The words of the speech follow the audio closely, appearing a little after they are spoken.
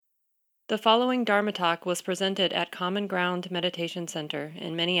The following Dharma talk was presented at Common Ground Meditation Center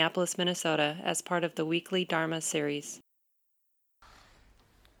in Minneapolis, Minnesota, as part of the weekly Dharma series.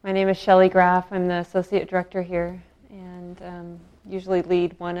 My name is Shelly Graf. I'm the Associate Director here and usually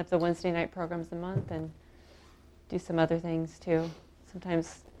lead one of the Wednesday night programs a month and do some other things too.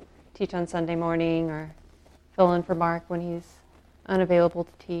 Sometimes teach on Sunday morning or fill in for Mark when he's unavailable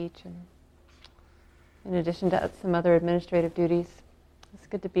to teach, and in addition to some other administrative duties. It's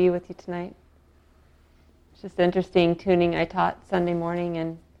good to be with you tonight. It's just interesting tuning. I taught Sunday morning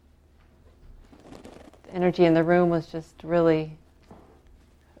and the energy in the room was just really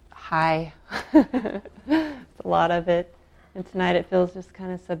high. It's a lot of it. And tonight it feels just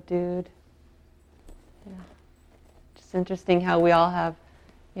kind of subdued. Yeah. Just interesting how we all have,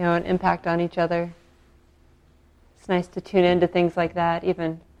 an impact on each other. It's nice to tune into things like that,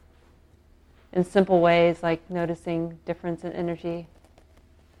 even in simple ways like noticing difference in energy.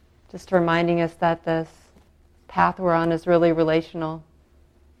 Just reminding us that this path we're on is really relational.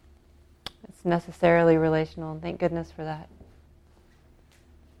 It's necessarily relational, and thank goodness for that.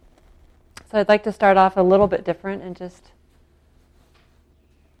 So I'd like to start off a little bit different and just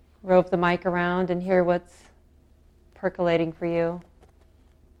rove the mic around and hear what's percolating for you.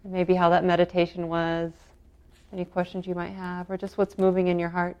 And maybe how that meditation was, any questions you might have, or just what's moving in your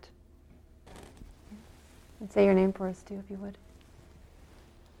heart. And say your name for us too, if you would.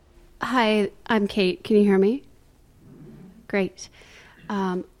 Hi, I'm Kate. Can you hear me? Great.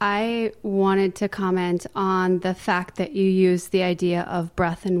 I wanted to comment on the fact that you use the idea of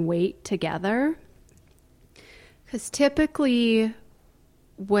breath and weight together. Because typically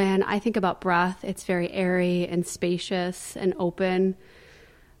when I think about breath, it's very airy and spacious and open.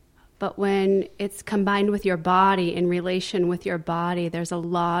 But when it's combined with your body, in relation with your body, there's a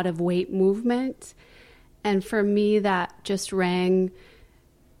lot of weight movement. And for me, that just rang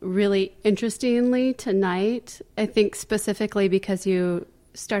really interestingly tonight. I think specifically because you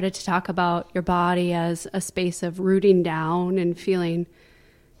started to talk about your body as a space of rooting down and feeling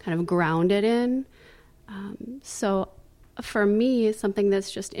kind of grounded in. So for me, something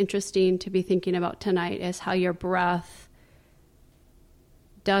that's just interesting to be thinking about tonight is how your breath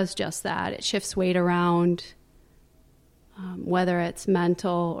does just that. It shifts weight around, whether it's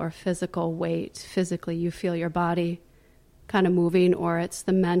mental or physical weight. Physically, you feel your body kind of moving, or it's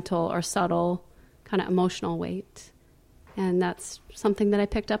the mental or subtle kind of emotional weight. And that's something that I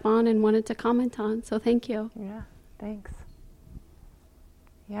picked up on and wanted to comment on. So thank you. Yeah, thanks.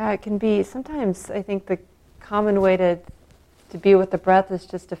 Yeah, it can be, sometimes I think the common way to be with the breath is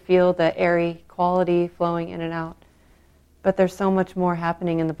just to feel the airy quality flowing in and out. But there's so much more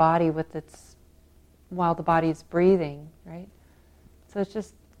happening in the body while the body's breathing, right? So it's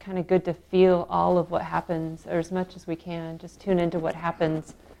just kind of good to feel all of what happens, or as much as we can, just tune into what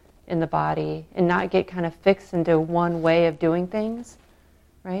happens in the body and not get kind of fixed into one way of doing things,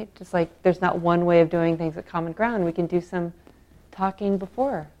 right? Just like there's not one way of doing things at Common Ground. We can do some talking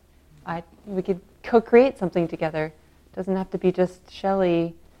before. We could co-create something together. It doesn't have to be just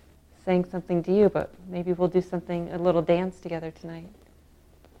Shelly saying something to you, but maybe we'll do something, a little dance together tonight.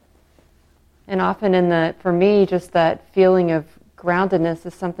 And often for me, just that feeling of groundedness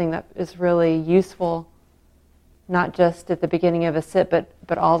is something that is really useful, not just at the beginning of a sit,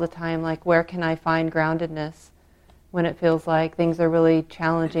 but all the time. Like, where can I find groundedness when it feels like things are really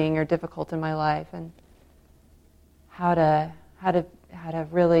challenging or difficult in my life, and how to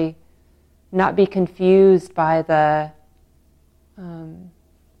really not be confused by the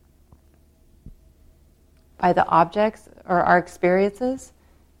objects or our experiences,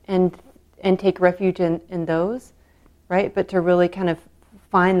 and take refuge in those. Right, but to really kind of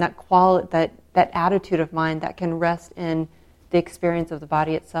find that that attitude of mind that can rest in the experience of the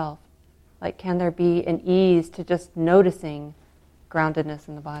body itself. Like, can there be an ease to just noticing groundedness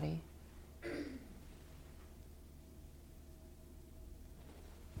in the body?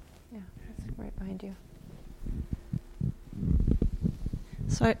 Yeah, that's right behind you.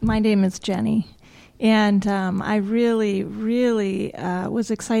 So my name is Jenny, and I really, really was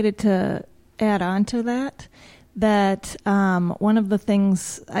excited to add on to that one of the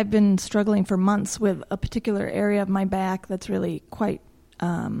things, I've been struggling for months with a particular area of my back that's really quite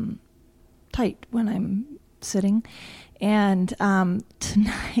tight when I'm sitting. And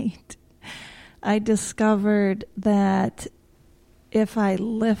tonight I discovered that if I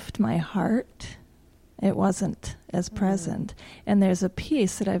lift my heart, it wasn't as present. And there's a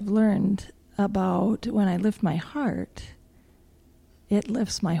piece that I've learned about when I lift my heart, it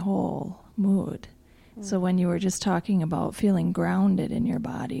lifts my whole mood. So when you were just talking about feeling grounded in your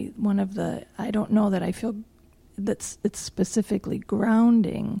body, I don't know that I feel it's specifically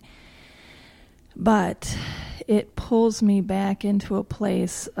grounding, But it pulls me back into a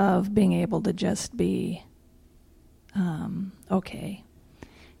place of being able to just be okay.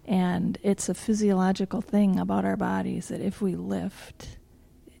 And it's a physiological thing about our bodies that if we lift,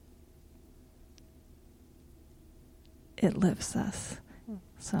 it lifts us.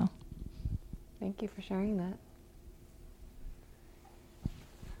 So, thank you for sharing that.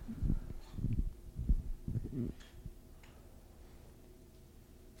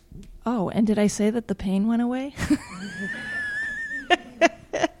 Oh, and did I say that the pain went away?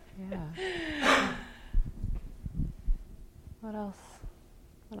 Yeah. What else?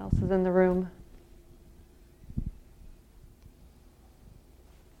 What else is in the room?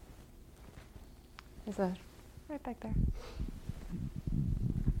 There's a right back there.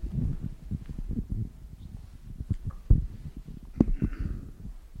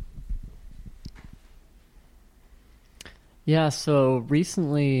 Yeah, so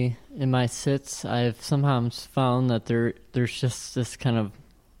recently in my sits, I've sometimes found that there's just this kind of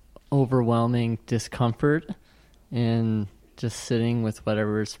overwhelming discomfort in just sitting with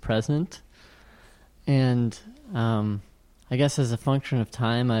whatever is present. And I guess as a function of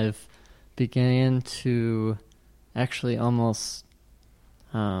time, I've began to actually almost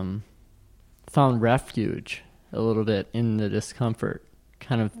found refuge a little bit in the discomfort,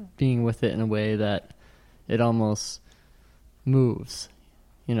 kind of being with it in a way that it almost moves,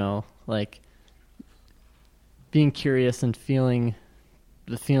 like being curious and feeling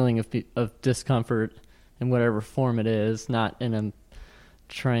the feeling of discomfort in whatever form it is, not in a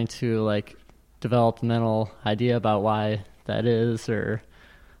trying to like develop a mental idea about why that is or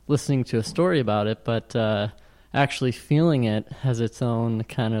listening to a story about it, but actually feeling it has its own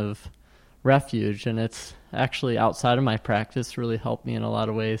kind of refuge, and it's actually outside of my practice really helped me in a lot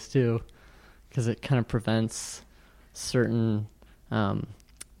of ways too, because it kind of prevents certain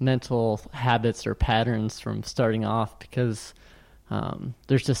mental habits or patterns from starting off, because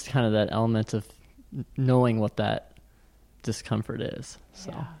there's just kind of that element of knowing what that discomfort is.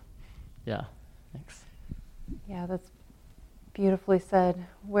 So, yeah, thanks. Yeah, that's beautifully said.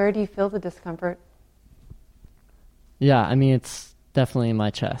 Where do you feel the discomfort? Yeah, I mean, it's definitely in my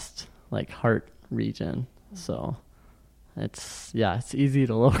chest, like heart region. So it's easy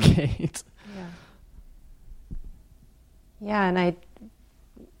to locate. Yeah. Yeah, and I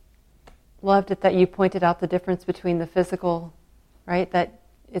loved it that you pointed out the difference between the physical, right? That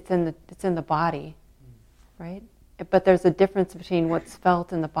it's in the body, right? But there's a difference between what's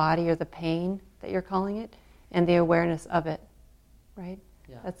felt in the body or the pain that you're calling it and the awareness of it, right?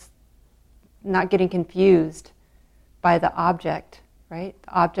 Yeah. That's not getting confused by the object, right?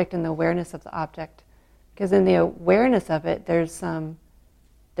 The object and the awareness of the object. Because in the awareness of it, there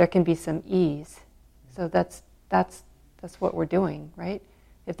can be some ease. So that's what we're doing, right?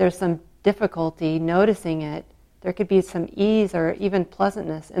 If there's some difficulty noticing it, there could be some ease or even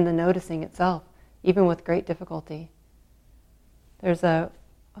pleasantness in the noticing itself, even with great difficulty. There's a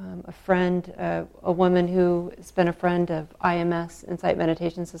friend, a woman who has been a friend of IMS, Insight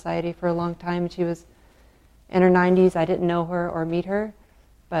Meditation Society, for a long time. She was in her 90s. I didn't know her or meet her,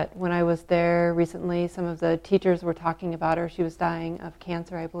 but when I was there recently, some of the teachers were talking about her. She was dying of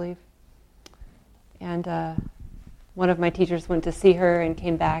cancer, I believe. And one of my teachers went to see her and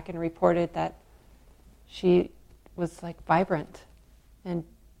came back and reported that she was like vibrant and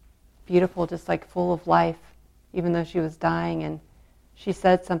beautiful, just like full of life, even though she was dying. And she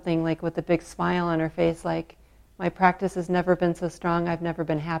said something like with a big smile on her face, like, "My practice has never been so strong, I've never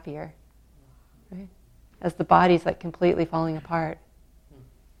been happier." Right? As the body's like completely falling apart.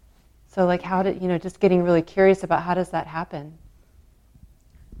 So like how did, just getting really curious about how does that happen?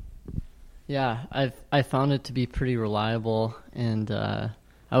 Yeah, I found it to be pretty reliable, and I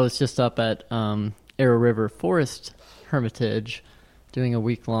was just up at Arrow River Forest Hermitage doing a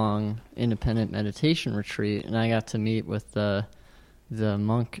week-long independent meditation retreat, and I got to meet with the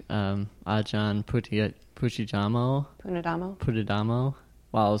monk Ajahn Puttadhammo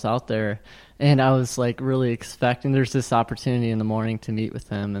while I was out there, and I was like really expecting there's this opportunity in the morning to meet with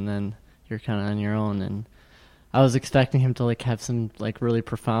him, and then you're kind of on your own, and I was expecting him to like have some like really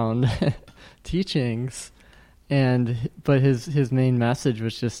profound teachings, but his main message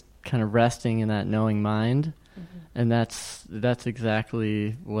was just kind of resting in that knowing mind, and that's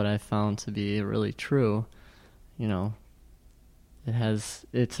exactly what I found to be really true.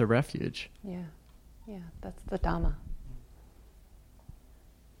 It's a refuge. Yeah, that's the Dhamma.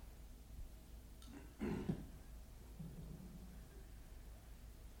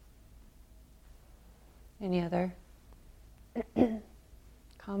 Any other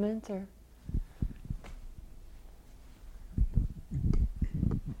comments or?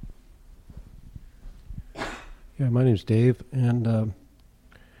 Yeah, my name's Dave, and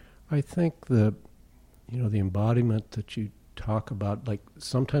I think the embodiment that you talk about, like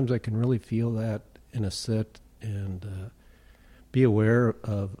sometimes I can really feel that in a sit and be aware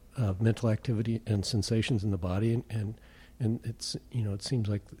of mental activity and sensations in the body, and it's it seems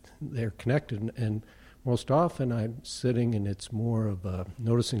like they're connected, and most often I'm sitting and it's more of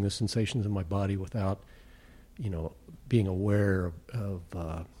noticing the sensations in my body without being aware of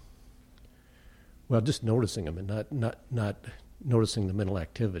just noticing them and not noticing the mental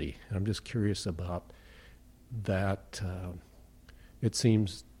activity. And I'm just curious about that. It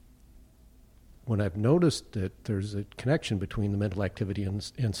seems when I've noticed that there's a connection between the mental activity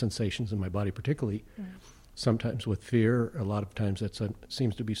and sensations in my body, particularly sometimes with fear. A lot of times that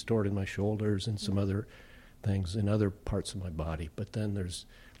seems to be stored in my shoulders and some other things in other parts of my body. But then there's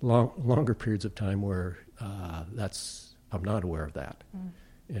longer periods of time where I'm not aware of that,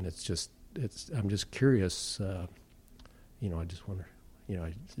 and I'm just curious. I just wonder,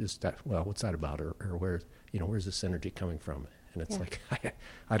 what's that about, or where's this energy coming from? And it's like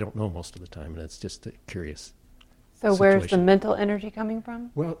I don't know most of the time, and it's just curious. So where's the mental energy coming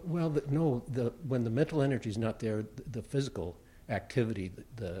from? When the mental energy is not there, the physical activity,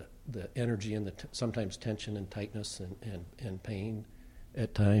 the energy, and sometimes tension and tightness and pain,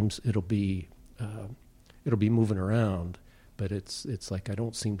 at times it'll be moving around, but it's like I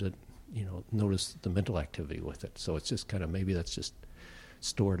don't seem to notice the mental activity with it. So it's just kind of, maybe that's just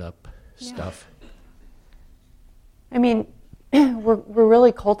stored up stuff. I mean, we're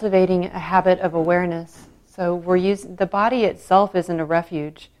really cultivating a habit of awareness. So the body itself isn't a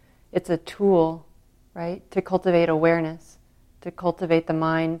refuge. It's a tool, right, to cultivate awareness, to cultivate the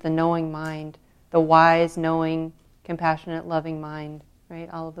mind, the knowing mind, the wise, knowing, compassionate, loving mind, right?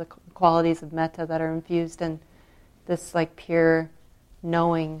 All of the qualities of metta that are infused in this like pure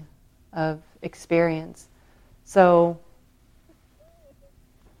knowing of experience. So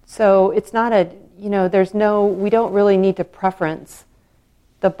it's not we don't really need to preference.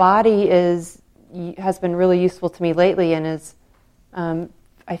 The body has been really useful to me lately, and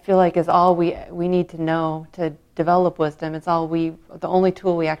I feel like is all we need to know to develop wisdom. It's the only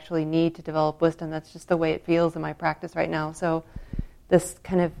tool we actually need to develop wisdom. That's just the way it feels in my practice right now. So this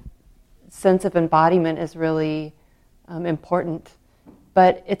kind of sense of embodiment is really important,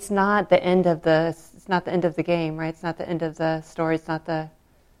 but it's not the end of the game, right? It's not the end of the story.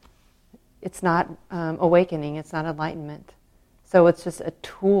 It's not awakening. It's not enlightenment. So it's just a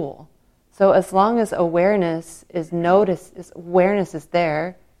tool. So as long as awareness is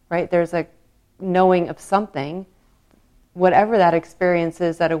there, right? There's a knowing of something. Whatever that experience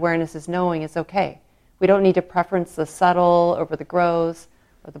is, that awareness is knowing, it's okay. We don't need to preference the subtle over the gross,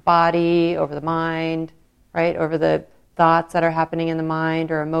 or the body over the mind, right? Over the thoughts that are happening in the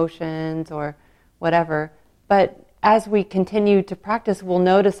mind, or emotions, or whatever. But as we continue to practice, we'll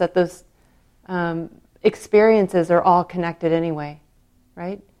notice that those experiences are all connected anyway,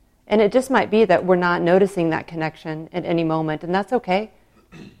 right? And it just might be that we're not noticing that connection at any moment, and that's okay.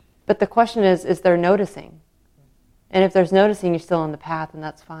 But the question is there noticing? And if there's noticing, you're still on the path, and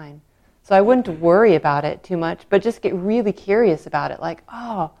that's fine. So I wouldn't worry about it too much, but just get really curious about it. Like,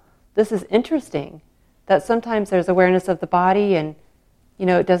 oh, this is interesting. That sometimes there's awareness of the body, and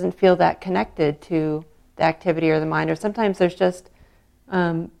it doesn't feel that connected to the activity or the mind. Or sometimes there's just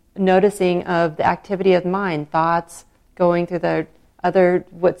noticing of the activity of the mind, thoughts going through the other,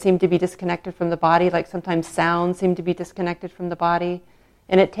 what seem to be disconnected from the body, like sometimes sounds seem to be disconnected from the body.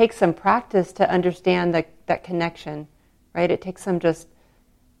 And it takes some practice to understand that connection, right? It takes some just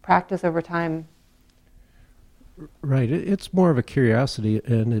practice over time. Right. It's more of a curiosity,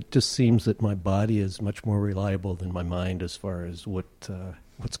 and it just seems that my body is much more reliable than my mind as far as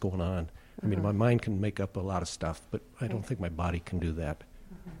what's going on. I mean, my mind can make up a lot of stuff, but I don't think my body can do that.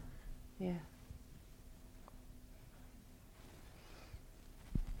 Yeah.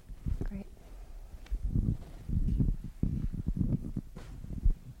 Great.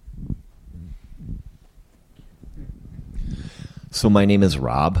 So my name is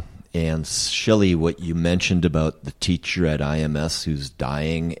Rob, and Shelly, what you mentioned about the teacher at IMS who's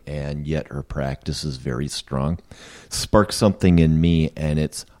dying and yet her practice is very strong sparked something in me,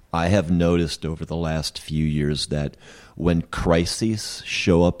 and I have noticed over the last few years that when crises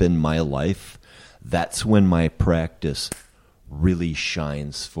show up in my life, that's when my practice really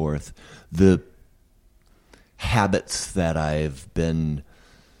shines forth. The habits that I've been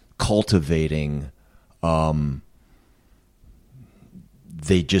cultivating,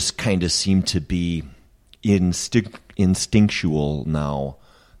 they just kind of seem to be instinctual now.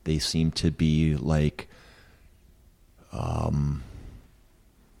 They seem to be like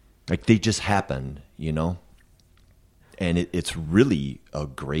they just happen, and it's really a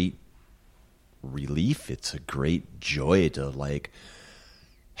great relief. It's a great joy to like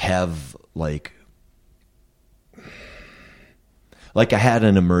have like I had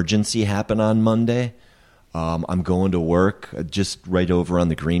an emergency happen on Monday. I'm going to work just right over on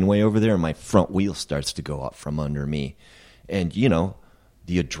the Greenway over there, and my front wheel starts to go up from under me. And, you know,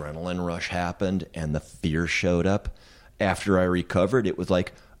 the adrenaline rush happened and the fear showed up. After I recovered, it was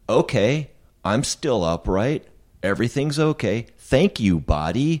like, okay, I'm still upright. Everything's okay. Thank you,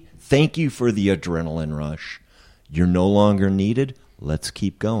 body. Thank you for the adrenaline rush. You're no longer needed. Let's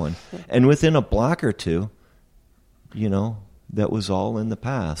keep going. And within a block or two, you know, that was all in the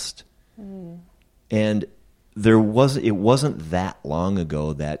past. And it wasn't that long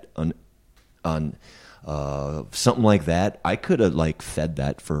ago that on something like that, I could have like fed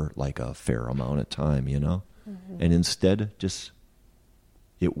that for like a fair amount of time, you know? And instead just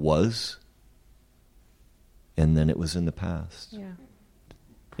it was, and then it was in the past. Yeah.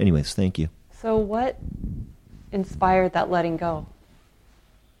 Anyways, thank you. So what inspired that letting go?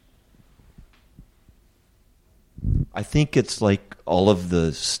 I think it's like all of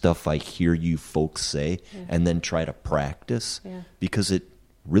the stuff I hear you folks say and then try to practice because it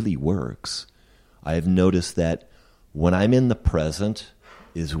really works. I've noticed that when I'm in the present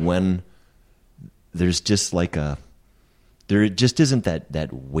is when there's just like there just isn't that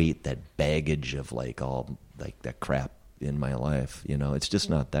weight, that baggage of like all like that crap in my life, you know, it's just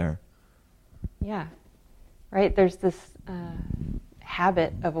not there. Yeah, right. There's this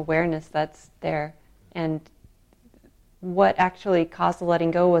habit of awareness that's there, and what actually caused the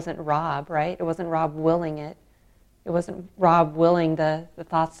letting go wasn't Rob, right? It wasn't Rob willing it. It wasn't Rob willing the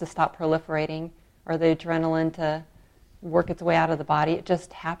thoughts to stop proliferating or the adrenaline to work its way out of the body. It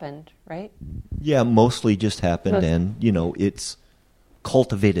just happened, right? Yeah, mostly just happened, and, you know, it's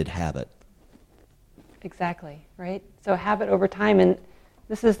cultivated habit. Exactly, right? So habit over time, and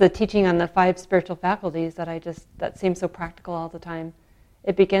this is the teaching on the 5 spiritual faculties that seems so practical all the time.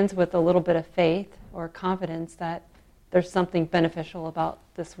 It begins with a little bit of faith or confidence that there's something beneficial about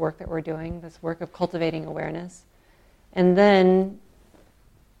this work that we're doing, this work of cultivating awareness. And then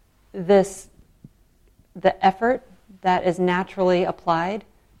the effort that is naturally applied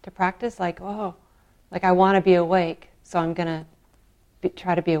to practice, like I want to be awake, so I'm going to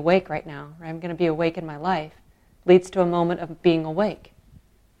try to be awake right now, or I'm going to be awake in my life, leads to a moment of being awake.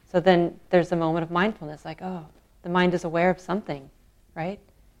 So then there's a moment of mindfulness, like, the mind is aware of something, right?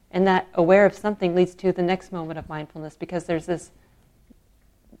 And that aware of something leads to the next moment of mindfulness because there's this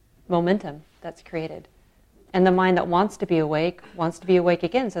momentum that's created. And the mind that wants to be awake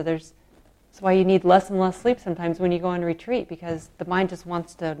again. So that's why you need less and less sleep sometimes when you go on retreat, because the mind just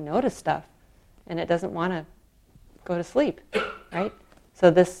wants to notice stuff and it doesn't want to go to sleep, right?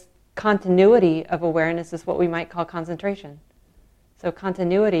 So this continuity of awareness is what we might call concentration. So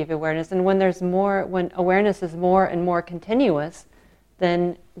continuity of awareness. And when awareness is more and more continuous,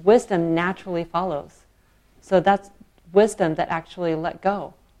 then wisdom naturally follows. So that's wisdom that actually let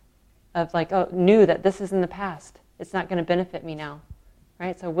go of knew that this is in the past. It's not going to benefit me now,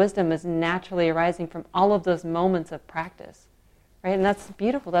 right? So wisdom is naturally arising from all of those moments of practice, right? And that's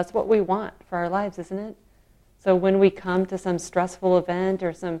beautiful. That's what we want for our lives, isn't it? So when we come to some stressful event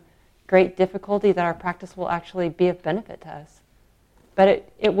or some great difficulty, that our practice will actually be of benefit to us.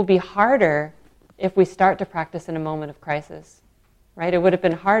 But it will be harder if we start to practice in a moment of crisis. Right? It would have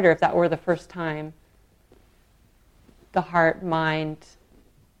been harder if that were the first time the heart, mind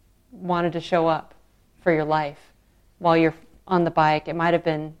wanted to show up for your life while you're on the bike. It might have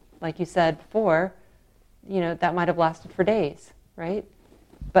been, like you said before, that might have lasted for days, right?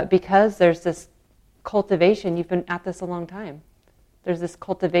 But because there's this cultivation, you've been at this a long time. There's this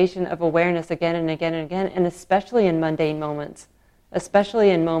cultivation of awareness again and again and again, and especially in mundane moments, especially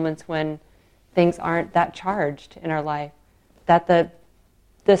in moments when things aren't that charged in our life. That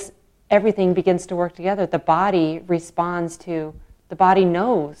everything begins to work together. The body the body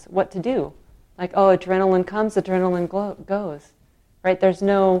knows what to do. Like, adrenaline comes, adrenaline goes, right?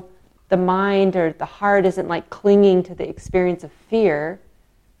 The mind or the heart isn't like clinging to the experience of fear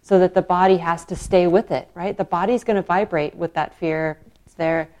so that the body has to stay with it, right? The body's going to vibrate with that fear. It's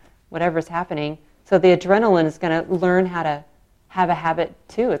there, whatever's happening. So the adrenaline is going to learn how to have a habit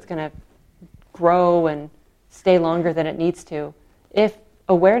too. It's going to grow and stay longer than it needs to. If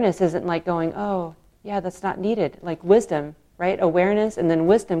awareness isn't like going, that's not needed, like wisdom, right? Awareness and then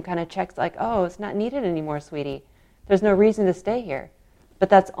wisdom kind of checks like, it's not needed anymore, sweetie. There's no reason to stay here. But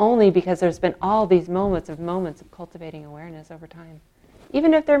that's only because there's been all these moments of cultivating awareness over time.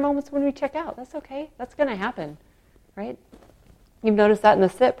 Even if there are moments when we check out, that's okay. That's going to happen, right? You've noticed that in the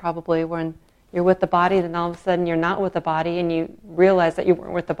sit probably when you're with the body, then all of a sudden you're not with the body, and you realize that you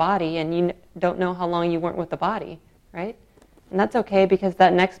weren't with the body, and you don't know how long you weren't with the body, right? And that's okay, because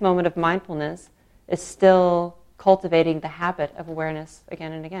that next moment of mindfulness is still cultivating the habit of awareness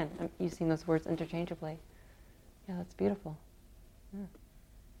again and again. I'm using those words interchangeably. Yeah, that's beautiful. Yeah.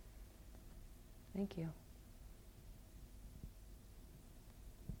 Thank you.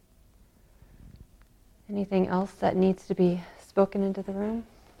 Anything else that needs to be spoken into the room?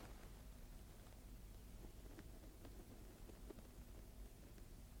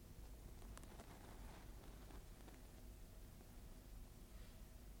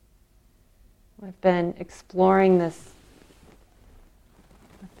 I've been exploring this.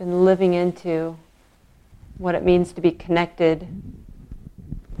 I've been living into what it means to be connected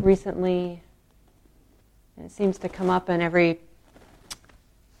recently. And it seems to come up in every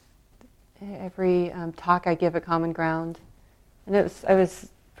talk I give at Common Ground. And I was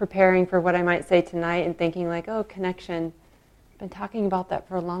preparing for what I might say tonight and thinking like, oh, connection. I've been talking about that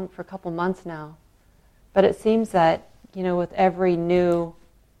for a couple months now. But it seems that, with every new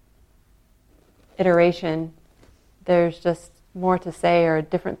iteration, there's just more to say or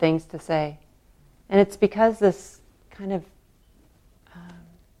different things to say. And it's because this kind of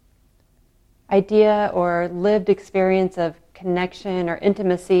idea or lived experience of connection or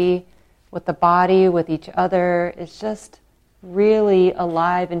intimacy with the body, with each other, is just really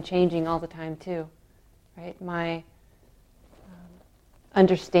alive and changing all the time too, right? My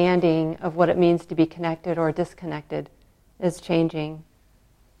understanding of what it means to be connected or disconnected is changing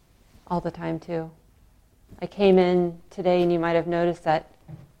all the time too. I came in today and you might have noticed that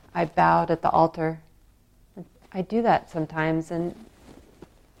I bowed at the altar. I do that sometimes, and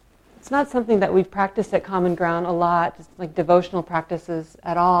it's not something that we've practiced at Common Ground a lot, just like devotional practices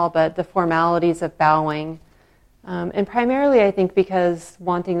at all, but the formalities of bowing. And primarily I think because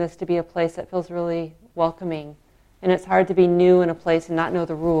wanting this to be a place that feels really welcoming. And it's hard to be new in a place and not know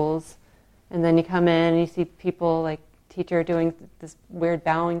the rules. And then you come in and you see people like teacher doing this weird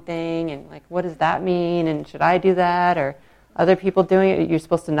bowing thing, and like, what does that mean? And should I do that? Or other people doing it, you're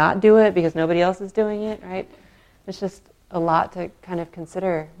supposed to not do it because nobody else is doing it, right? It's just a lot to kind of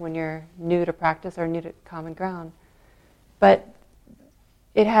consider when you're new to practice or new to Common Ground. But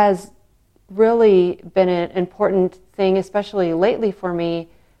it has really been an important thing, especially lately for me,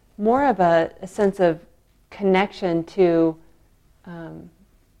 more of a sense of connection to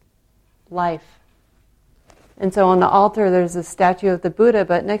life. And so on the altar there's a statue of the Buddha,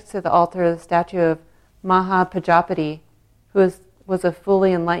 but next to the altar is a statue of Maha Pajapati, who was a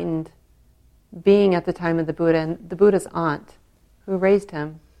fully enlightened being at the time of the Buddha, and the Buddha's aunt, who raised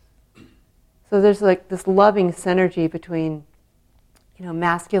him. So there's like this loving synergy between,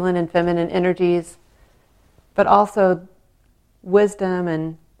 masculine and feminine energies, but also wisdom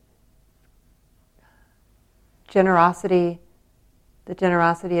and generosity, the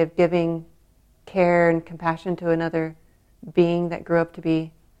generosity of giving care and compassion to another being that grew up to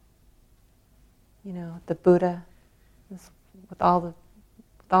be, the Buddha, with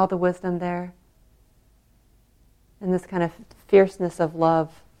all the wisdom there. And this kind of fierceness of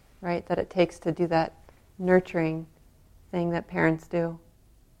love, right, that it takes to do that nurturing thing that parents do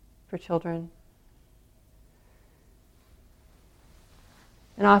for children.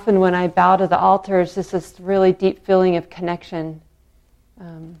 And often when I bow to the altar, it's just this really deep feeling of connection.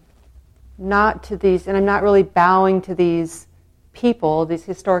 Not to these, and I'm not really bowing to these people, these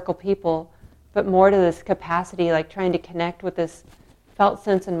historical people, but more to this capacity, like trying to connect with this felt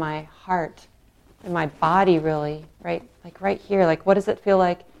sense in my heart, in my body really, right? Like right here, like what does it feel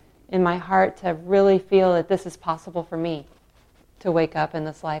like in my heart to really feel that this is possible for me to wake up in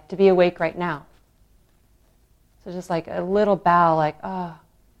this life, to be awake right now. So just like a little bow, like, oh,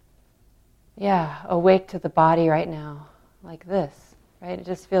 yeah, awake to the body right now, like this, right? It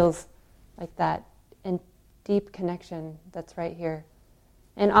just feels like that in deep connection that's right here.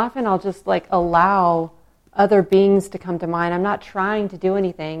 And often I'll just like allow other beings to come to mind. I'm not trying to do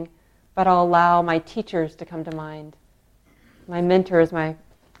anything, but I'll allow my teachers to come to mind. My mentors, my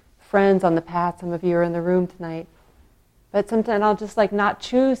friends on the path, some of you are in the room tonight. But sometimes I'll just like not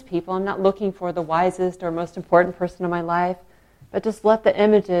choose people. I'm not looking for the wisest or most important person in my life, but just let the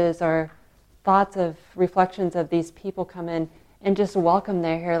images or thoughts of reflections of these people come in and just welcome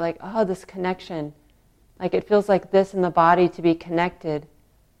them here, like, oh, this connection. Like it feels like this in the body to be connected,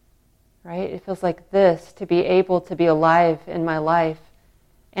 right? It feels like this to be able to be alive in my life,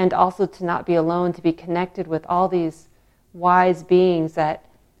 and also to not be alone, to be connected with all these wise beings that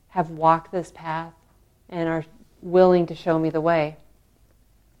have walked this path and are willing to show me the way,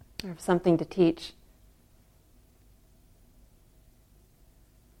 or something to teach.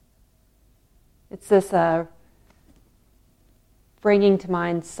 It's this bringing to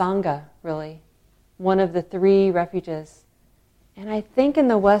mind Sangha, really, one of the 3 refuges. And I think in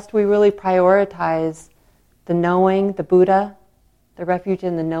the West we really prioritize the knowing, the Buddha, the refuge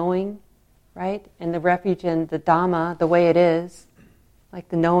in the knowing, right? And the refuge in the Dhamma, the way it is, like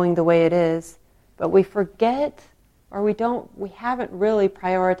the knowing the way it is. But we forget, or we haven't really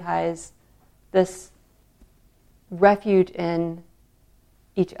prioritized this refuge in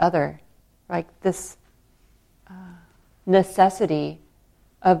each other, like this necessity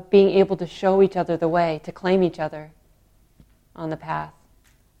of being able to show each other the way, to claim each other on the path.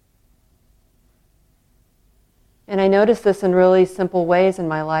 And I noticed this in really simple ways in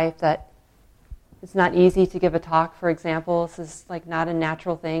my life, that it's not easy to give a talk, for example. This is like not a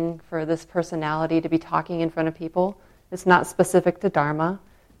natural thing for this personality to be talking in front of people. It's not specific to Dharma.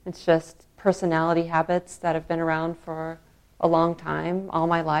 It's just personality habits that have been around for a long time, all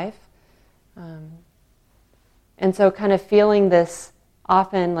my life. And so kind of feeling this,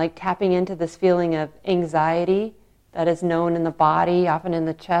 often like tapping into this feeling of anxiety that is known in the body, often in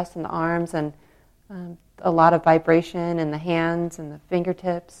the chest and the arms, and a lot of vibration in the hands and the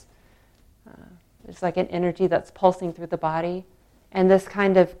fingertips. There's like an energy that's pulsing through the body, and this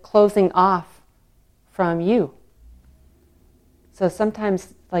kind of closing off from you. So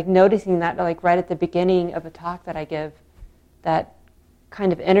sometimes like noticing that, like right at the beginning of a talk that I give, that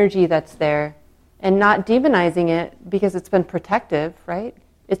kind of energy that's there, and not demonizing it because it's been protective, right?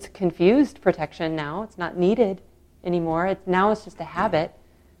 It's confused protection now. It's not needed anymore. Now it's just a habit.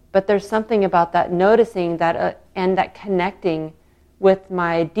 But there's something about that, noticing that and that connecting with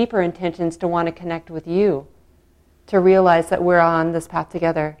my deeper intentions to want to connect with you, to realize that we're on this path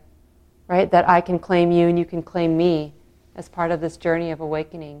together, right? That I can claim you and you can claim me as part of this journey of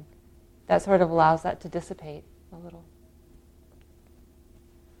awakening. That sort of allows that to dissipate a little.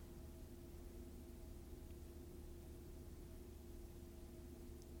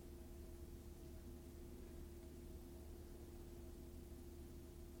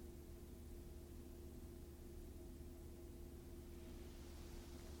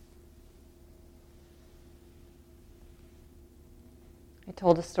 I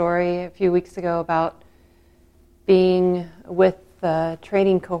told a story a few weeks ago about being with the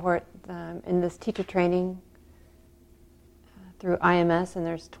training cohort in this teacher training through IMS, and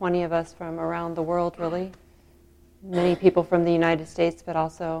there's 20 of us from around the world, really. Many people from the United States, but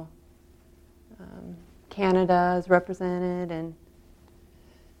also Canada is represented, and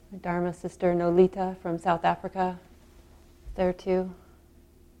my Dharma sister Nolita from South Africa there too.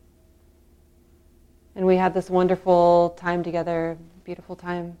 And we had this wonderful time together, beautiful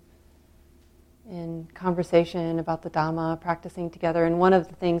time in conversation about the Dhamma, practicing together. And one of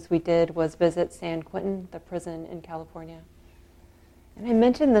the things we did was visit San Quentin, the prison in California. And I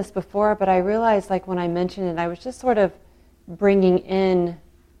mentioned this before, but I realized like when I mentioned it, I was just sort of bringing in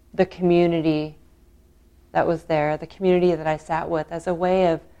the community that was there, the community that I sat with, as a way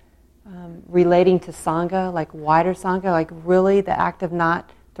of relating to Sangha, like wider Sangha, like really the act of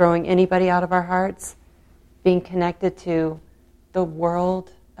not throwing anybody out of our hearts, being connected to the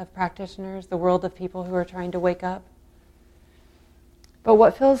world of practitioners, the world of people who are trying to wake up. But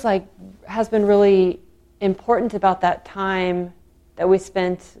what feels like has been really important about that time that we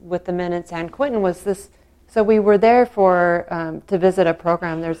spent with the men in San Quentin was this. So we were there for to visit a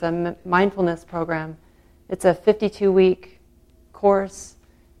program. There's a mindfulness program. It's a 52-week course,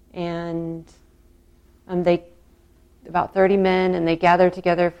 and they about 30 men, and they gather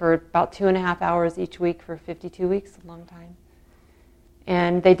together for about 2.5 hours each week for 52 weeks, a long time.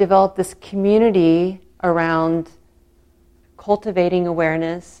 And they developed this community around cultivating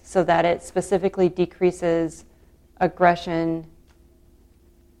awareness so that it specifically decreases aggression,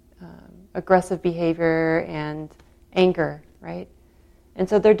 aggressive behavior, and anger, right? And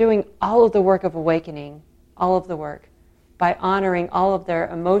so they're doing all of the work of awakening, all of the work, by honoring all of their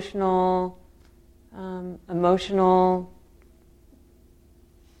emotional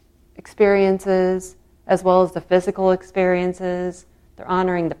experiences as well as the physical experiences. They're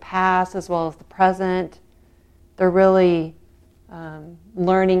honoring the past as well as the present. They're really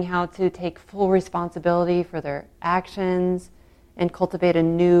learning how to take full responsibility for their actions and cultivate a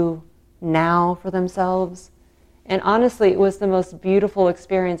new now for themselves. And honestly, it was the most beautiful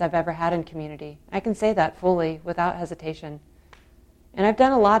experience I've ever had in community. I can say that fully, without hesitation. And I've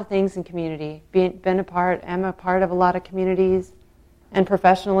done a lot of things in community. I'm a part of a lot of communities. And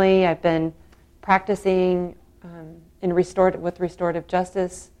professionally, I've been practicing with restorative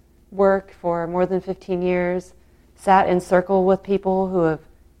justice work for more than 15 years. Sat in circle with people who have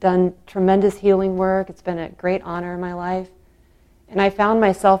done tremendous healing work. It's been a great honor in my life. And I found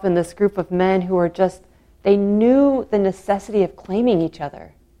myself in this group of men who were just, they knew the necessity of claiming each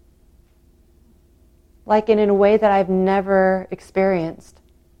other. Like in a way that I've never experienced.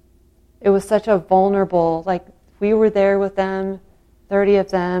 It was such a vulnerable, like we were there with them, 30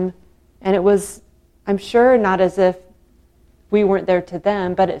 of them, and it was, I'm sure not as if we weren't there to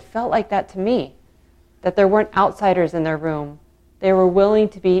them, but it felt like that to me, that there weren't outsiders in their room. They were willing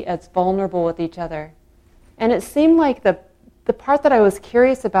to be as vulnerable with each other. And it seemed like the part that I was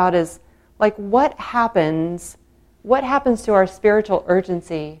curious about is, like, what happens to our spiritual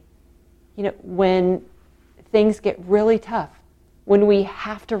urgency, when things get really tough, when we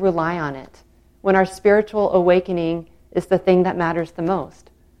have to rely on it, when our spiritual awakening is the thing that matters the most.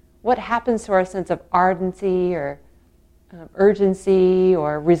 What happens to our sense of ardency or urgency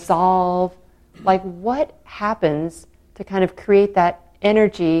or resolve? Like, what happens to kind of create that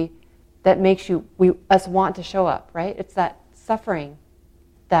energy that makes us want to show up, right? It's that suffering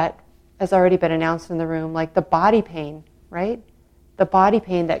that has already been announced in the room, like the body pain, right? The body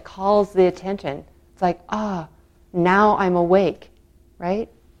pain that calls the attention. It's like, now I'm awake, right?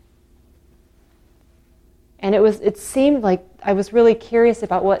 And it seemed like I was really curious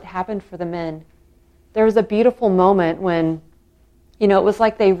about what happened for the men. There was a beautiful moment when, it was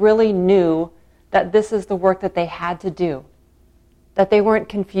like they really knew that this is the work that they had to do, that they weren't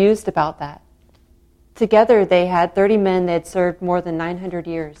confused about that. Together they had 30 men, they had served more than 900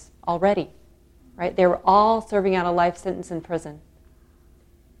 years already, right? They were all serving out a life sentence in prison.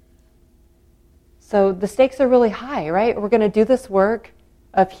 So the stakes are really high, right? We're going to do this work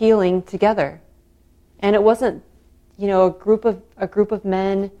of healing together. And it wasn't, a group of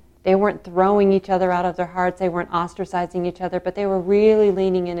men. They weren't throwing each other out of their hearts. They weren't ostracizing each other, but they were really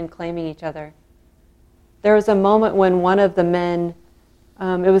leaning in and claiming each other. There was a moment when one of the men,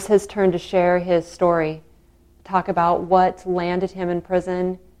 it was his turn to share his story, talk about what landed him in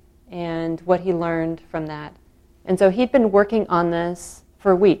prison and what he learned from that. And so he'd been working on this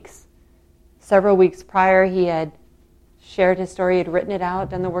for weeks. Several weeks prior, he had shared his story, had written it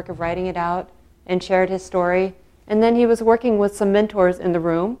out, done the work of writing it out, and shared his story. And then he was working with some mentors in the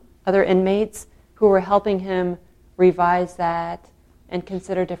room, other inmates, who were helping him revise that and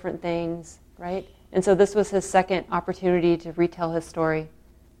consider different things, right? And so this was his second opportunity to retell his story.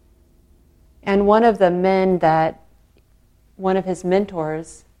 And one of the men one of his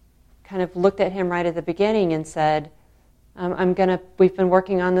mentors kind of looked at him right at the beginning and said, we've been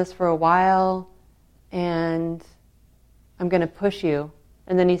working on this for a while, and I'm going to push you.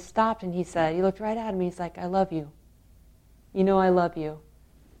 And then he stopped and he looked right at him, he's like, I love you. I love you.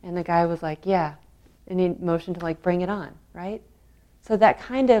 And the guy was like, yeah. And he motioned to bring it on, right? So that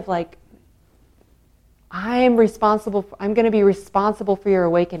kind of I'm going to be responsible for your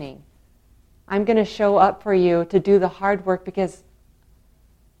awakening. I'm going to show up for you to do the hard work because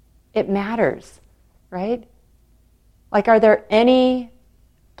it matters, right? Are there any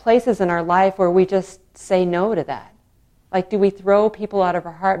places in our life where we just say no to that? Do we throw people out of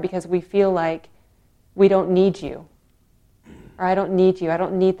our heart because we feel like we don't need you? Or I don't need you, I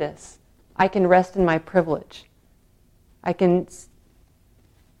don't need this. I can rest in my privilege. I can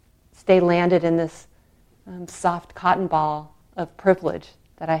stay landed in this soft cotton ball of privilege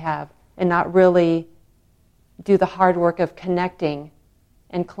that I have and not really do the hard work of connecting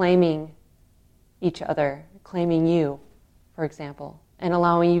and claiming each other, claiming you, for example, and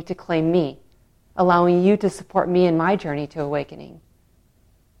allowing you to claim me, allowing you to support me in my journey to awakening.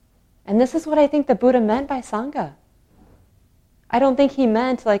 And this is what I think the Buddha meant by Sangha. I don't think he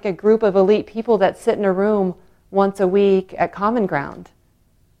meant a group of elite people that sit in a room once a week at common ground.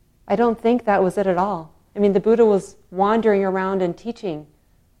 I don't think that was it at all. I mean, the Buddha was wandering around and teaching,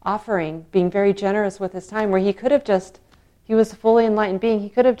 offering, being very generous with his time, where he was a fully enlightened being, he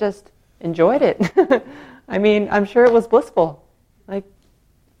could have just enjoyed it. I mean, I'm sure it was blissful.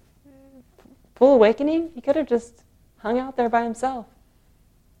 Full awakening, he could have just hung out there by himself.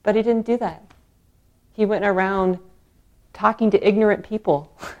 But he didn't do that. He went around talking to ignorant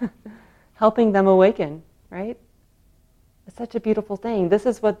people, helping them awaken, right? It's such a beautiful thing. This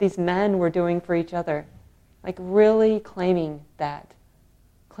is what these men were doing for each other. Really claiming that.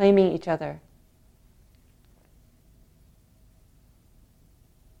 Claiming each other.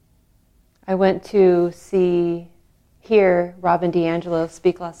 I went to hear Robin DiAngelo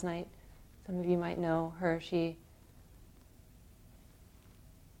speak last night. Some of you might know her. She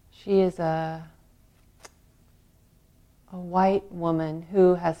is a white woman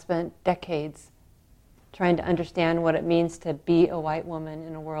who has spent decades trying to understand what it means to be a white woman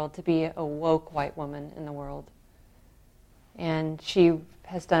in the world, to be a woke white woman in the world. And she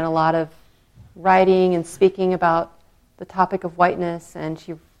has done a lot of writing and speaking about the topic of whiteness, and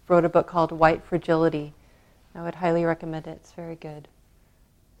she wrote a book called White Fragility. I would highly recommend it. It's very good.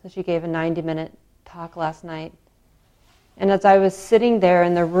 So she gave a 90-minute talk last night. And as I was sitting there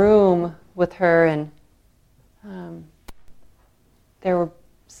in the room with her, and there were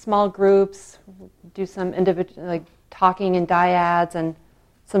small groups, do some individual, like talking in dyads and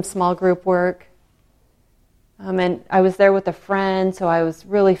some small group work. And I was there with a friend, so I was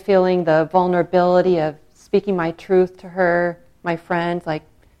really feeling the vulnerability of speaking my truth to her, my friend, like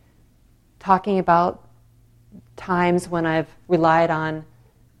talking about times when I've relied on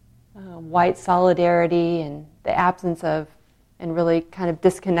white solidarity and the absence of, and really kind of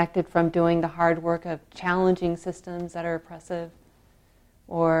disconnected from doing the hard work of challenging systems that are oppressive,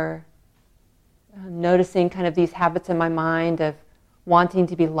 or noticing kind of these habits in my mind of wanting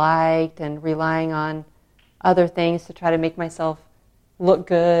to be liked and relying on other things to try to make myself look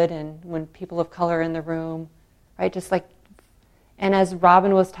good, and when people of color are in the room, right? Just like, and as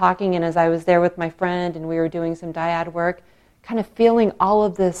Robin was talking, and as I was there with my friend, and we were doing some dyad work, kind of feeling all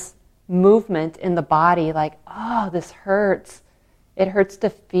of this movement in the body, like, oh, this hurts. It hurts to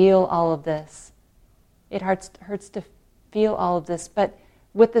feel all of this. It hurts to feel all of this, but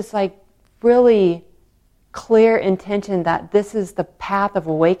with this like really clear intention that this is the path of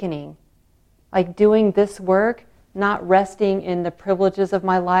awakening. Like doing this work, not resting in the privileges of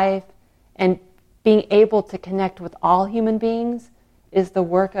my life, and being able to connect with all human beings is the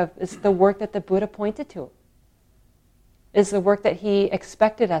work that the Buddha pointed to. Is the work that he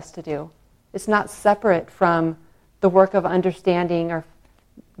expected us to do. It's not separate from the work of understanding or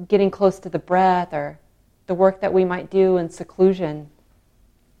getting close to the breath, or the work that we might do in seclusion,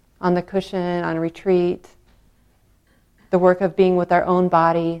 on the cushion, on retreat, the work of being with our own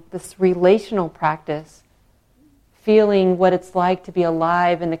body, this relational practice, feeling what it's like to be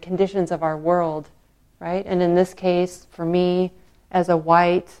alive in the conditions of our world, right? And in this case, for me, as a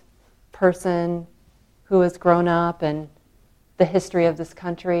white person who has grown up in the history of this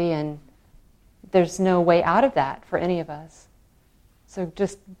country, and there's no way out of that for any of us. So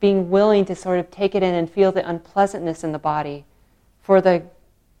just being willing to sort of take it in and feel the unpleasantness in the body for the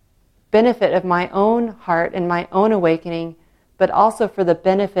benefit of my own heart and my own awakening, but also for the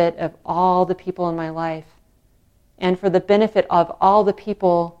benefit of all the people in my life, and for the benefit of all the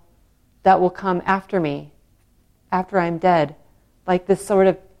people that will come after me, after I'm dead. Like this sort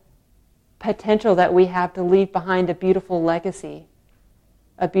of potential that we have to leave behind a beautiful legacy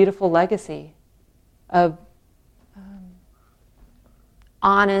of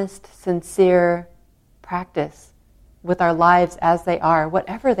honest, sincere practice with our lives as they are,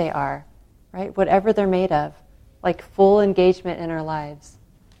 whatever they are, right? Whatever they're made of, like full engagement in our lives.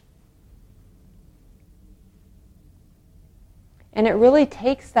 And it really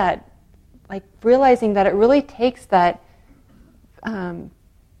takes that, like realizing that it really takes that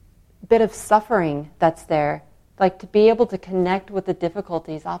bit of suffering that's there, like to be able to connect with the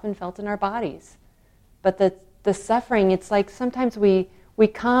difficulties often felt in our bodies. But the suffering, it's like sometimes we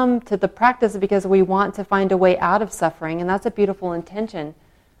come to the practice because we want to find a way out of suffering, and that's a beautiful intention.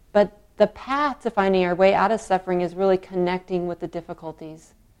 But the path to finding our way out of suffering is really connecting with the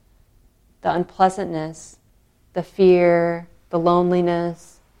difficulties, the unpleasantness, the fear, the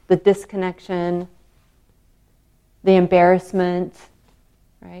loneliness, the disconnection, the embarrassment,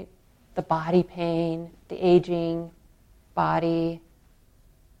 right? The body pain, the aging body,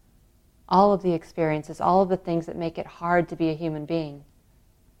 all of the experiences, all of the things that make it hard to be a human being.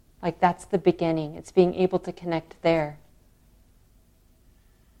 Like that's the beginning. It's being able to connect there.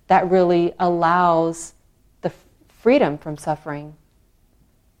 That really allows the freedom from suffering.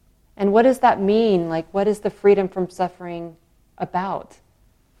 And what does that mean? Like, what is the freedom from suffering about?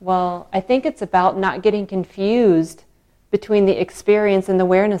 Well, I think it's about not getting confused between the experience and the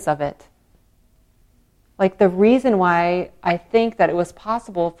awareness of it. Like the reason why I think that it was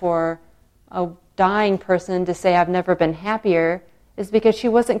possible for a dying person to say, I've never been happier, is because she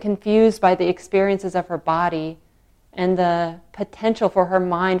wasn't confused by the experiences of her body and the potential for her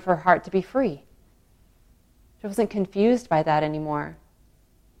mind, for her heart to be free. She wasn't confused by that anymore.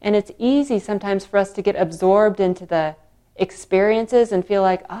 And it's easy sometimes for us to get absorbed into the experiences and feel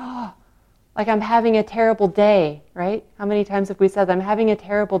like, oh, like I'm having a terrible day, right? How many times have we said that? I'm having a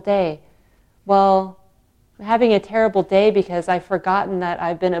terrible day? Well, I'm having a terrible day because I've forgotten that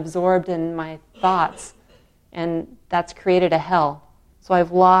I've been absorbed in my thoughts, and that's created a hell. So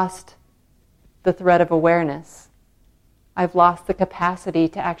I've lost the thread of awareness. I've lost the capacity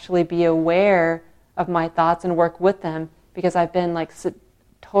to actually be aware of my thoughts and work with them because I've been like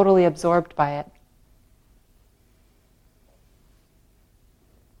totally absorbed by it.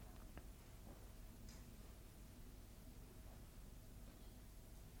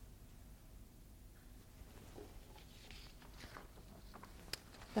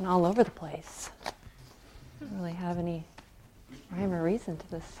 talking all over the place. I don't really have any rhyme or reason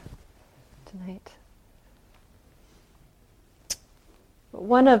to this tonight. But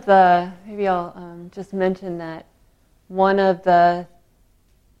maybe I'll just mention that one of the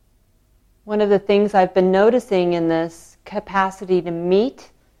things I've been noticing in this capacity to meet,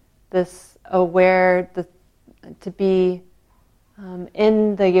 this to be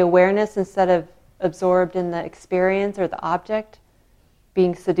in the awareness instead of absorbed in the experience or the object,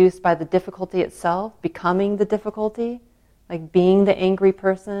 being seduced by the difficulty itself, becoming the difficulty, like being the angry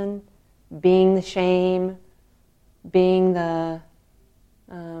person, being the shame, being the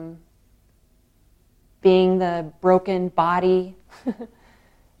broken body,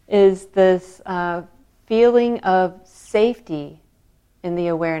 is this feeling of safety in the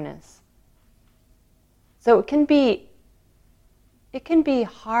awareness. So it can be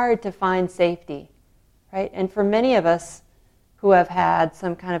hard to find safety, right? And for many of us who have had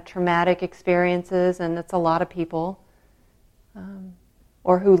some kind of traumatic experiences, and it's a lot of people,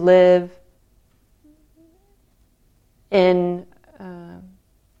 or who live in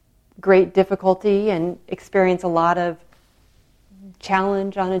great difficulty and experience a lot of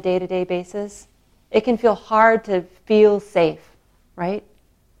challenge on a day-to-day basis, it can feel hard to feel safe, right?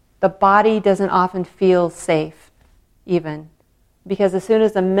 The body doesn't often feel safe, even. Because as soon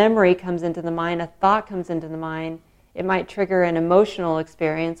as a memory comes into the mind, a thought comes into the mind, it might trigger an emotional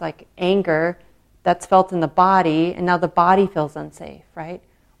experience like anger that's felt in the body, and now the body feels unsafe, right?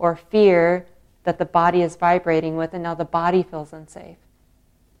 Or fear that the body is vibrating with, and now the body feels unsafe.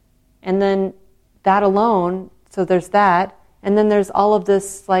 And then that alone, so there's that, and then there's all of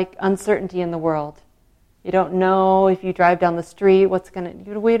this like uncertainty in the world. You don't know if you drive down the street,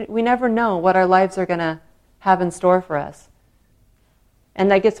 we never know what our lives are going to have in store for us. And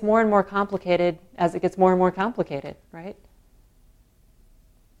that gets more and more complicated as it gets more and more complicated, right?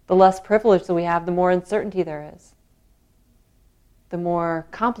 The less privilege that we have, the more uncertainty there is. The more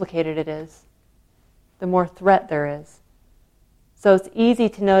complicated it is, the more threat there is. So it's easy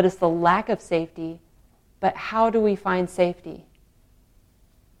to notice the lack of safety, but how do we find safety?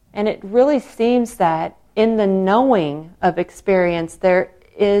 And it really seems that in the knowing of experience, there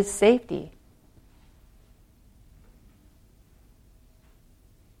is safety.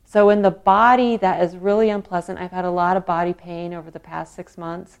 So in the body, that is really unpleasant. I've had a lot of body pain over the past 6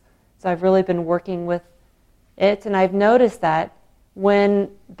 months, so I've really been working with it, and I've noticed that when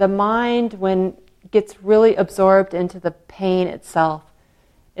the mind, gets really absorbed into the pain itself,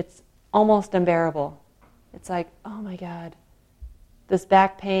 it's almost unbearable. It's like, oh my God, this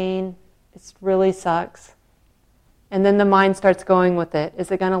back pain, it really sucks. And then the mind starts going with it.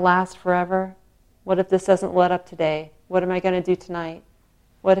 Is it going to last forever? What if this doesn't let up today? What am I going to do tonight?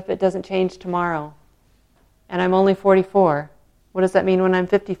 What if it doesn't change tomorrow? And I'm only 44. What does that mean when I'm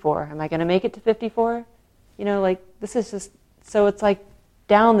 54? Am I going to make it to 54? This is just, so it's like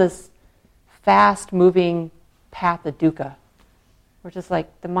down this fast-moving path of dukkha. We're just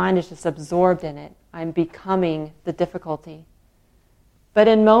like, the mind is just absorbed in it. I'm becoming the difficulty. But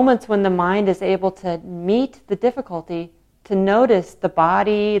in moments when the mind is able to meet the difficulty, to notice the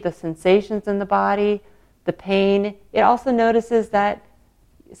body, the sensations in the body, the pain, it also notices that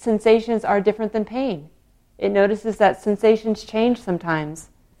sensations are different than pain. It notices that sensations change sometimes.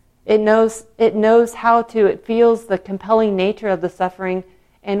 It knows it feels the compelling nature of the suffering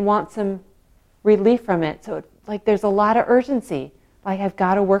and wants some relief from it. So there's a lot of urgency. I've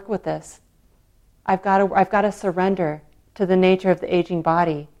got to work with this. I've got to surrender to the nature of the aging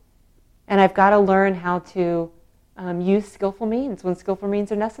body. And I've got to learn how to use skillful means when skillful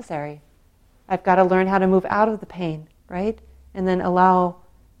means are necessary. I've got to learn how to move out of the pain, right? And then allow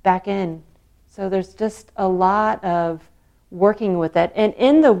back in. So there's just a lot of working with it. And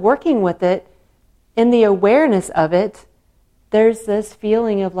in the working with it, in the awareness of it, there's this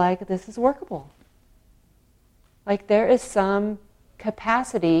feeling of this is workable. There is some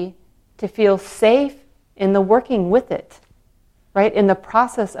capacity to feel safe in the working with it, right? In the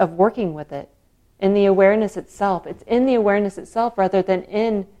process of working with it, in the awareness itself. It's in the awareness itself rather than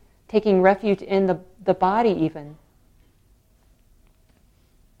in taking refuge in the body even.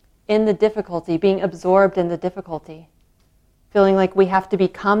 In the difficulty, being absorbed in the difficulty. Feeling like we have to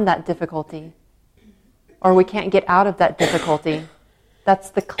become that difficulty. Or we can't get out of that difficulty.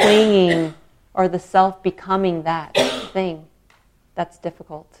 That's the clinging or the self becoming that thing. That's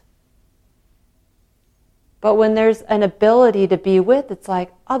difficult. But when there's an ability to be with, it's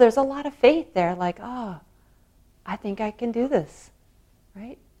there's a lot of faith there. I think I can do this,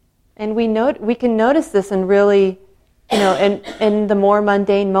 right? And we can notice this and really, in the more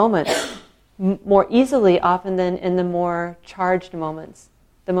mundane moments, more easily often than in the more charged moments.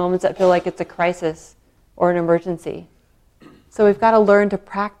 the moments that feel like it's a crisis or an emergency. So we've got to learn to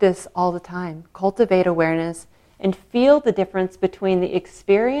practice all the time, cultivate awareness, and feel the difference between the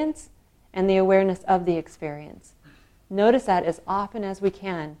experience and the awareness of the experience. Notice that as often as we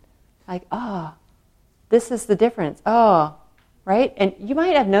can. Like, oh, this is the difference. Oh, right? And you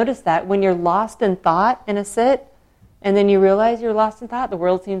might have noticed that when you're lost in thought in a sit, and then you realize you're lost in thought, the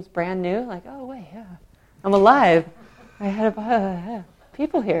world seems brand new. Like, oh, wait, yeah, I'm alive. I had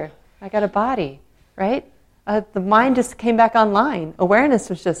people here. I got a body, right? The mind just came back online.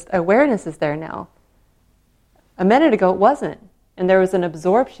 Awareness is there now. A minute ago, it wasn't. And there was an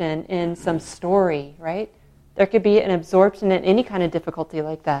absorption in some story, right? There could be an absorption in any kind of difficulty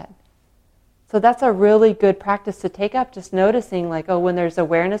like that. So that's a really good practice to take up, just noticing like, oh, when there's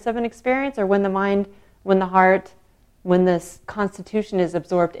awareness of an experience, or when the mind, when the heart, when this constitution is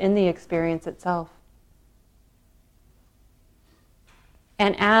absorbed in the experience itself.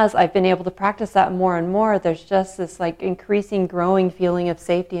 And as I've been able to practice that more and more, there's just this like increasing, growing feeling of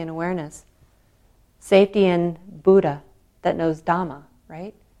safety and awareness. Safety in Buddha that knows Dhamma,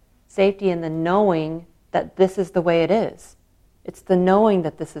 right? Safety in the knowing that this is the way it is. It's the knowing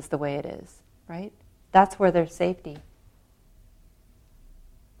that this is the way it is, right? That's where there's safety.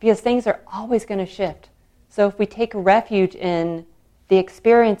 Because things are always going to shift. So if we take refuge in the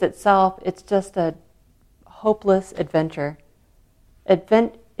experience itself, it's just a hopeless adventure. It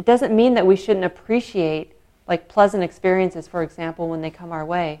doesn't mean that we shouldn't appreciate like pleasant experiences, for example, when they come our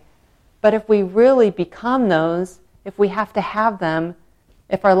way. But if we really become those, if we have to have them,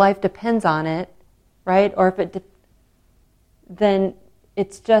 if our life depends on it, right? Or if then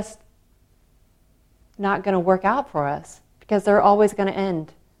it's just not going to work out for us, because they're always going to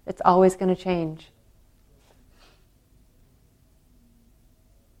end. It's always going to change.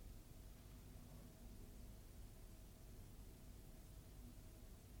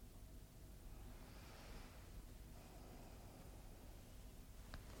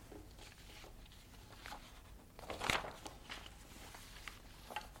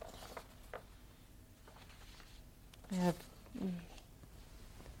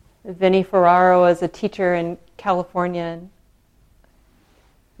 Vinnie Ferraro is a teacher in California, and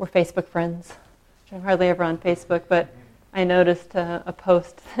we're Facebook friends. I'm hardly ever on Facebook, but I noticed a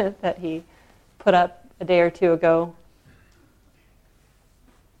post that he put up a day or two ago.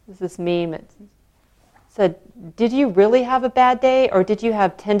 There's this meme. It said, "Did you really have a bad day, or did you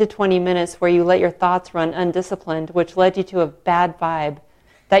have 10 to 20 minutes where you let your thoughts run undisciplined, which led you to a bad vibe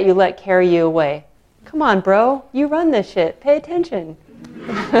that you let carry you away? Come on, bro, you run this shit. Pay attention."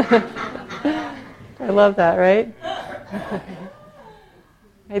 I love that, right?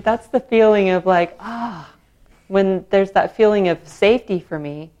 Right? That's the feeling of like, when there's that feeling of safety for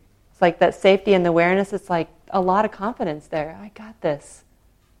me, it's like that safety and the awareness, it's like a lot of confidence there. I got this.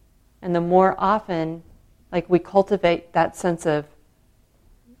 And the more often, like we cultivate that sense of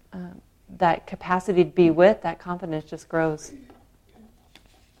that capacity to be with, that confidence just grows.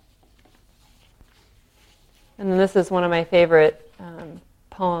 And then this is one of my favorite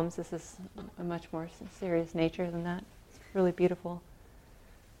poems. This is a much more serious nature than that. It's really beautiful.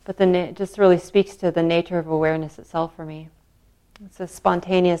 But it just really speaks to the nature of awareness itself for me. It's a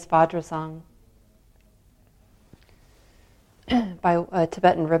spontaneous Vajra song by a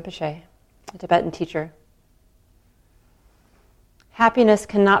Tibetan Rinpoche, a Tibetan teacher. Happiness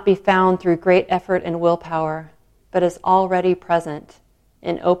cannot be found through great effort and willpower, but is already present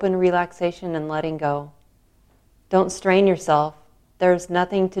in open relaxation and letting go. Don't strain yourself. There is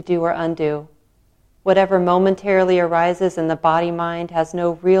nothing to do or undo. Whatever momentarily arises in the body-mind has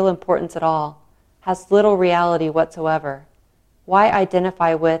no real importance at all, has little reality whatsoever. Why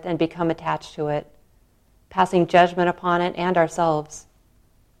identify with and become attached to it, passing judgment upon it and ourselves?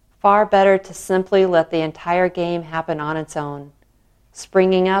 Far better to simply let the entire game happen on its own,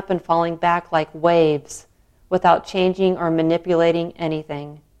 springing up and falling back like waves, without changing or manipulating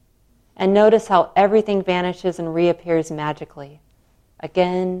anything. And notice how everything vanishes and reappears magically,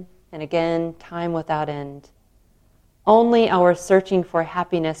 again and again, time without end. Only our searching for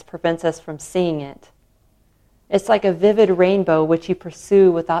happiness prevents us from seeing it. It's like a vivid rainbow which you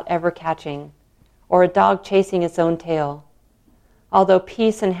pursue without ever catching, or a dog chasing its own tail. Although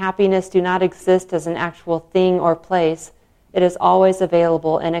peace and happiness do not exist as an actual thing or place, it is always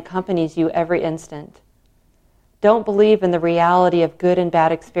available and accompanies you every instant. Don't believe in the reality of good and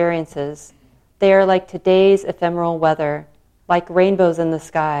bad experiences. They are like today's ephemeral weather, like rainbows in the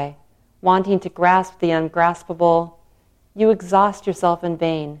sky. Wanting to grasp the ungraspable, you exhaust yourself in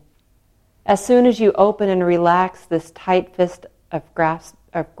vain. As soon as you open and relax this tight fist of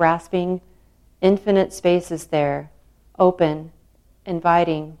grasping, infinite space is there, open,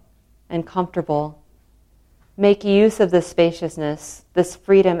 inviting, and comfortable. Make use of this spaciousness, this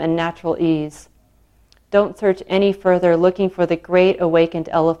freedom and natural ease. Don't search any further looking for the great awakened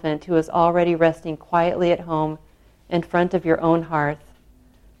elephant who is already resting quietly at home in front of your own hearth.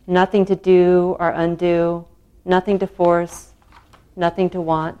 Nothing to do or undo, nothing to force, nothing to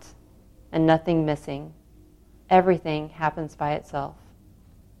want, and nothing missing. Everything happens by itself.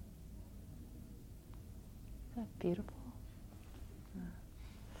 Isn't that beautiful?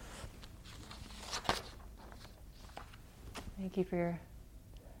 Thank you for your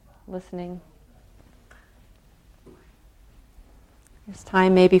listening. There's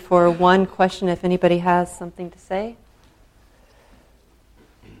time maybe for one question if anybody has something to say.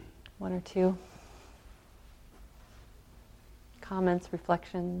 One or two. Comments,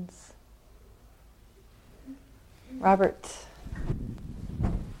 reflections. Robert.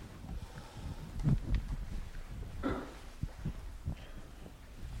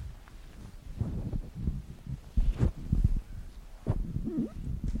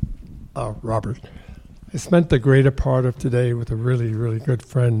 Robert. I spent the greater part of today with a really, really good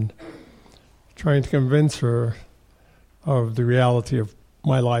friend, trying to convince her of the reality of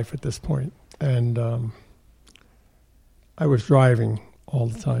my life at this point. And I was driving all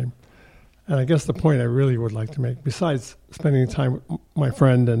the time. And I guess the point I really would like to make, besides spending time with my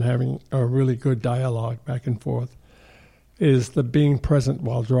friend and having a really good dialogue back and forth, is the being present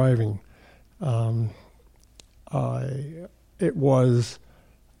while driving. It was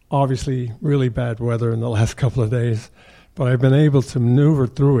obviously really bad weather in the last couple of days, but I've been able to maneuver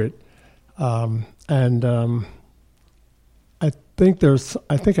through it. I think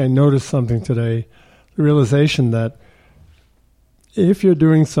I noticed something today, the realization that if you're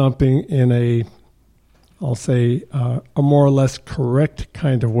doing something in I'll say, a more or less correct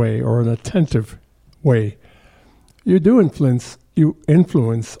kind of way or an attentive way, you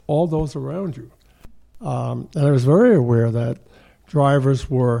influence all those around you. And I was very aware that drivers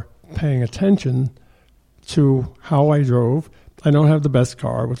were paying attention to how I drove. I don't have the best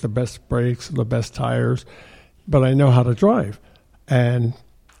car with the best brakes, the best tires, but I know how to drive. And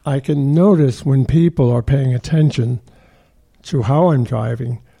I can notice when people are paying attention to how I'm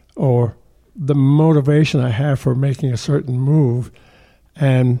driving or the motivation I have for making a certain move.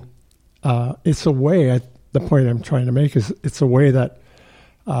 And it's a way, the point I'm trying to make is it's a way that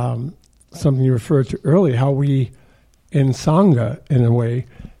something you referred to earlier, how we in Sangha, in a way,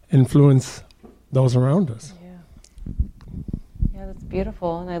 influence those around us. Yeah, that's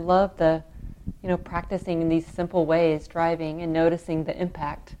beautiful. And I love the, practicing in these simple ways, driving and noticing the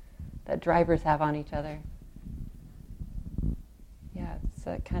impact that drivers have on each other. Yeah, it's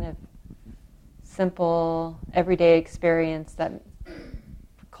a kind of simple, everyday experience that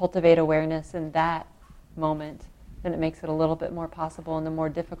cultivate awareness in that moment. Then it makes it a little bit more possible in the more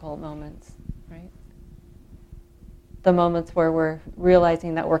difficult moments, right? The moments where we're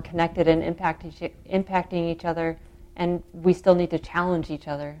realizing that we're connected and impacting each other, and we still need to challenge each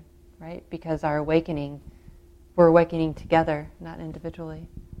other, right? Because we're awakening together, not individually.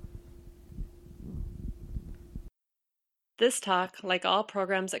 This talk, like all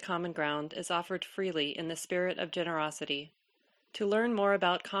programs at Common Ground, is offered freely in the spirit of generosity. To learn more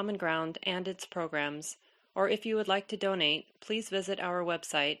about Common Ground and its programs, or if you would like to donate, please visit our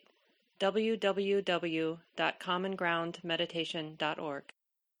website, www.commongroundmeditation.org.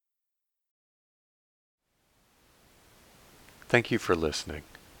 Thank you for listening.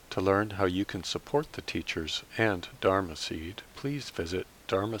 To learn how you can support the teachers and Dharma Seed, please visit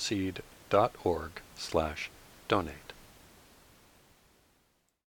dharmaseed.org/donate.